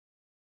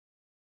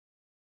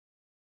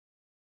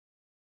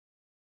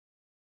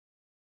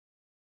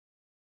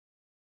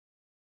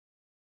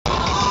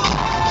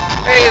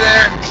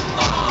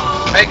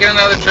making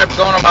another trip,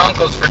 going to my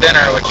uncle's for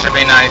dinner, which should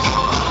be nice.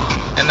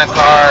 In the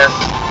car.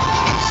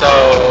 So,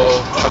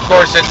 of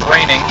course, it's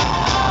raining.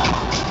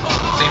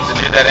 Seems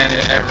to do that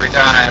every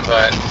time,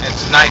 but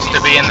it's nice to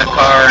be in the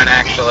car and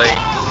actually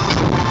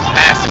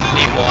passing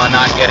people and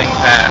not getting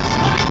passed.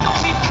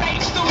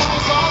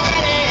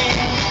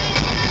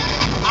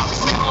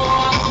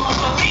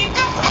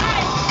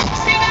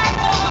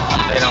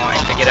 They don't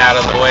like to get out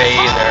of the way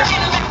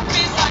either.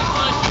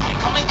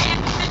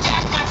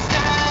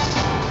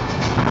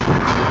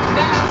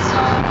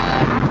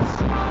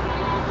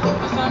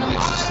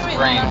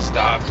 Rain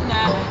stopped.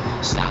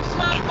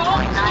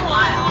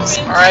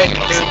 Alright,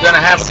 dude, gonna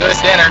have a good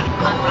dinner.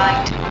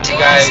 You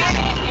guys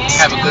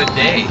have a good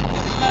day.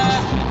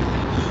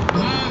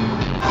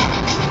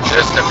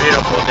 Just a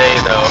beautiful day,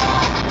 though.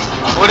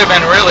 Would have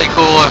been really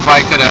cool if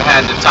I could have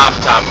had the top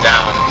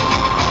down,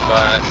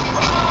 but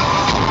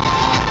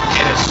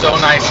it is so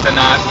nice to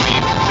not be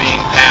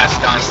being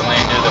passed constantly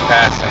and do the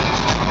passing.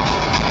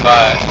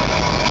 But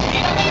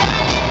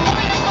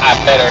I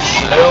better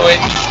slow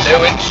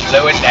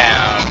it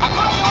down.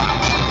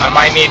 I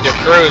might need to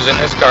cruise in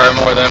this car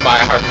more than my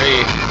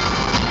RV.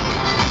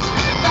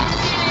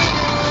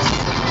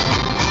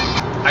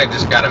 I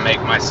just got to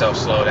make myself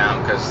slow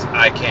down because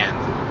I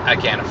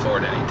can't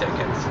afford any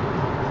tickets.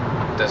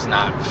 It does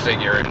not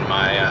figure in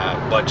my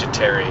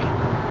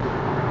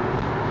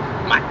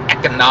my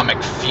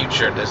economic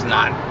future does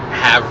not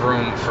have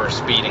room for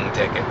speeding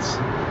tickets.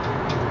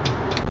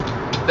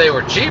 If they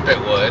were cheap, it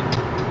would,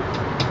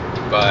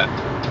 but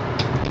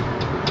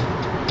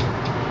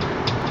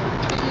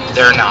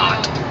they're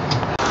not.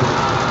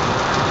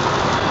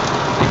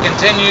 It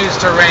continues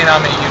to rain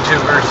on me,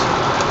 YouTubers.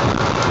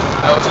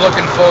 I was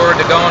looking forward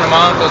to going to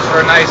my uncle's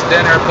for a nice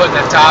dinner, putting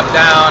the top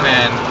down,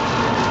 and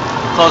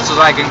close as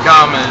I can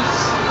come is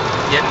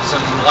getting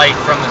some light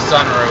from the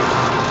sunroof.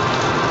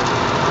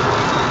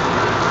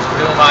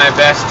 Doing my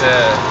best to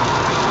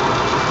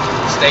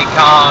stay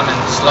calm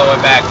and slow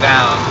it back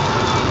down.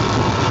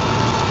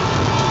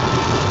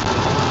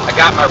 I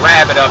got my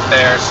rabbit up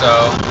there,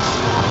 so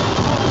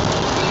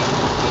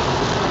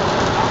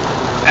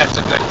that's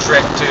a good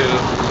trick to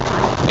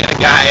get a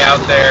guy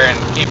out there and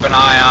keep an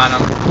eye on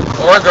him,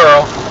 or a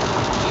girl,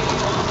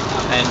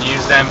 and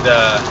use them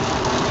to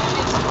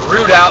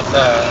root out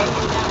the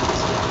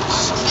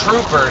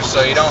troopers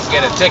so you don't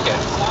get a ticket.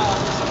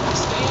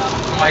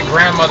 My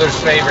grandmother's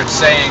favorite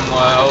saying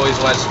always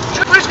was,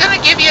 "Trooper's gonna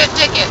give you a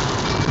ticket."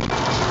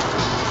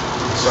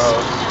 So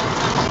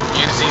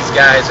use these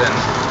guys and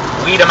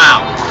weed them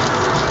out.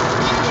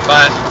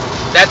 But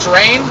that's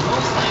rain.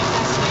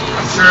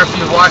 I'm sure if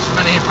you've watched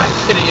many of my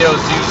videos,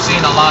 you've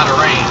seen a lot of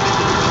rain.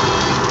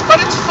 But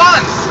it's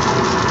fun.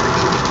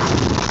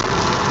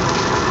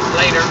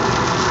 Later.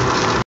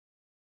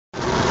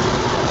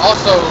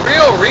 Also,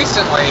 real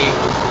recently,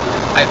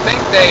 I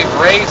think they've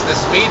raised the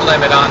speed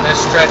limit on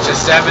this stretch of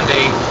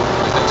 70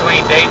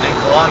 between Dayton and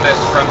Columbus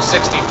from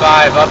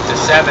 65 up to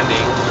 70.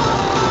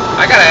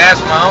 I gotta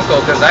ask my uncle,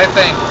 because I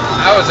think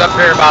I was up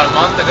here about a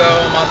month ago,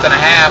 a month and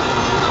a half,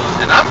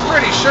 and I'm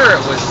pretty sure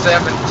it was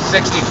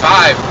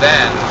 65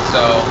 then,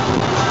 so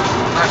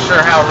I'm not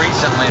sure how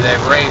recently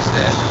they've raised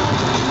it.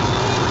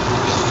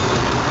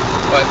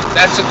 But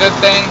that's a good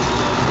thing,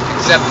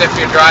 except if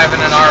you're driving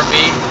an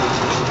RV,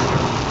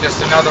 just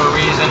another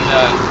reason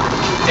to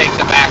take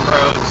the back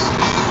roads.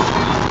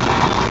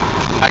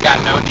 I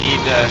got no need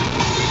to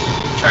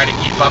try to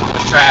keep up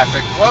with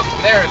traffic. Well,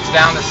 there, it's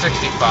down to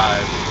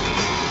 65.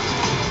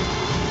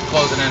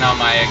 Closing in on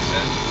my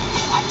exit.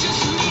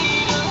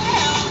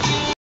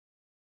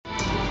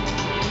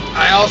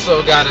 I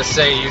also gotta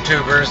say,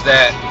 YouTubers,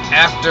 that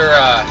after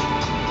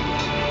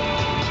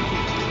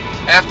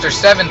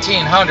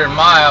 1,700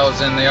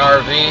 miles in the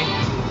RV,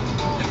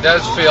 it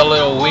does feel a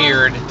little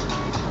weird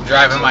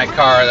driving my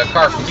car. The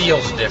car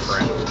feels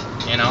different,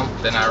 you know,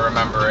 than I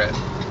remember it.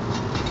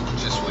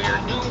 It's just weird.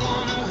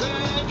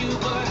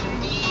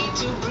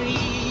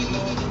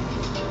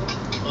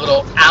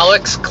 Little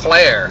Alex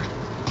Clare.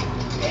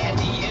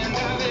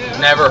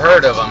 Never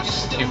heard of him.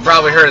 You've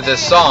probably heard of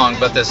this song,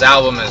 but this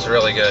album is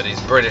really good. He's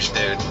a British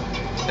dude.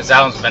 His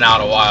album's been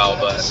out a while,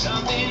 but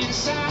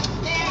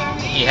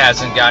he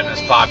hasn't gotten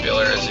as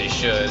popular as he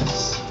should.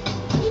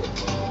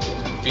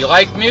 If you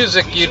like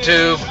music,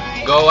 YouTube,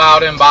 go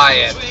out and buy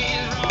it.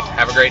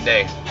 Have a great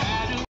day.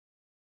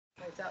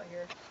 It's out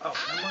here. Oh,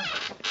 come on.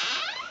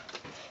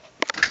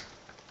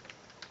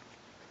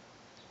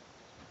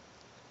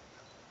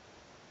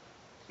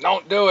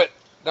 Don't do it.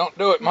 Don't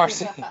do it,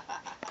 Marcy.